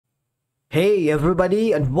Hey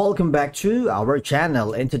everybody, and welcome back to our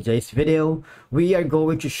channel. In today's video, we are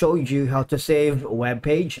going to show you how to save a web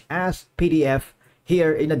page as PDF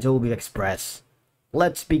here in Adobe Express.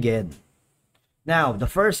 Let's begin. Now, the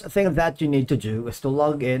first thing that you need to do is to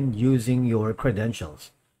log in using your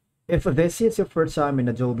credentials. If this is your first time in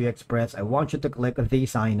Adobe Express, I want you to click the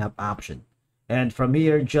sign up option. And from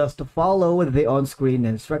here, just follow the on-screen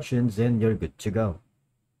instructions and you're good to go.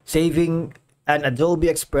 Saving an Adobe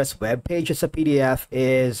Express web page as a PDF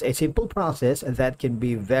is a simple process that can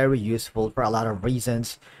be very useful for a lot of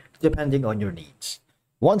reasons depending on your needs.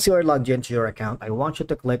 Once you are logged into your account, I want you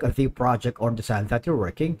to click the project or design that you're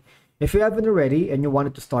working. If you haven't already and you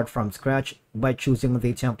wanted to start from scratch by choosing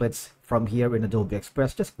the templates from here in Adobe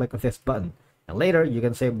Express, just click this button. And later, you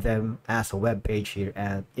can save them as a web page here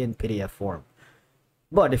and in PDF form.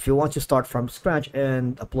 But if you want to start from scratch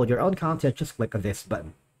and upload your own content, just click this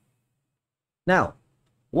button. Now,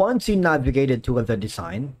 once you navigated to the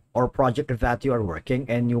design or project that you are working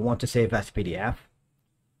and you want to save as PDF,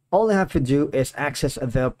 all you have to do is access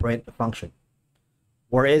the print function.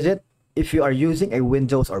 Where is it? If you are using a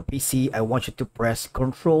Windows or PC, I want you to press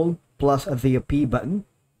Ctrl plus the P button.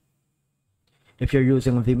 If you're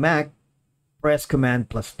using the Mac, press Command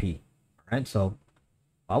plus P. Alright, so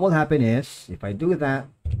what will happen is, if I do that,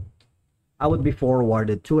 I would be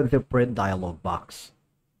forwarded to the print dialog box.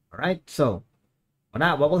 Alright, so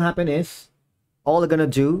what will happen is, all you're gonna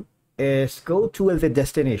do is go to the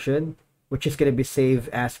destination, which is gonna be saved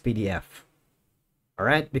as PDF.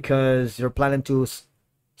 Alright, because you're planning to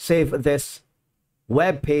save this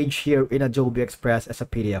web page here in Adobe Express as a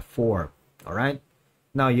PDF form. Alright,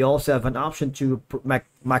 now you also have an option to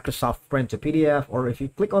Microsoft Print to PDF, or if you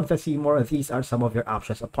click on the see more, these are some of your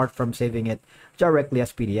options apart from saving it directly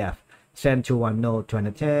as PDF. Send to OneNote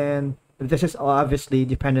 2010. This is obviously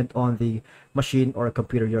dependent on the machine or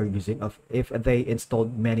computer you're using, of if they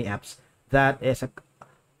installed many apps that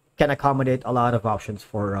can accommodate a lot of options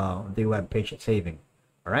for the web page saving.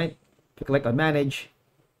 All right, if you click on manage,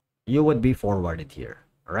 you would be forwarded here.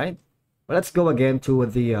 All right, but let's go again to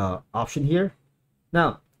the option here.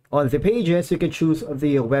 Now on the pages, you can choose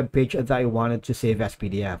the web page that you wanted to save as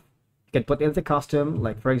PDF. You can put in the custom,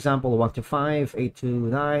 like for example 1 to 5, 8 to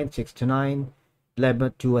 9, 6 to 9,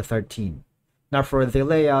 11 to 13. Now for the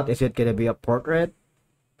layout, is it going to be a portrait,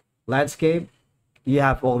 landscape? You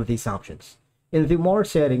have all of these options. In the more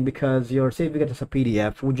setting, because you're saving it as a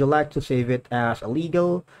PDF, would you like to save it as a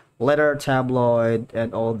legal, letter, tabloid,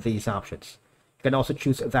 and all these options? You can also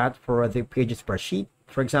choose that for the pages per sheet.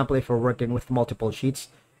 For example, if you're working with multiple sheets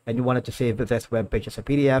and you wanted to save this web page as a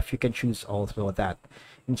PDF, you can choose also that.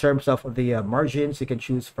 In terms of the margins, you can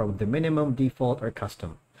choose from the minimum, default, or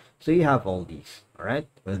custom. So you have all these. All right,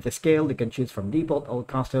 with the scale, you can choose from default or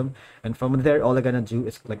custom, and from there, all you're gonna do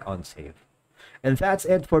is click on save. And that's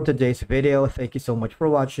it for today's video. Thank you so much for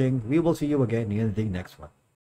watching. We will see you again in the next one.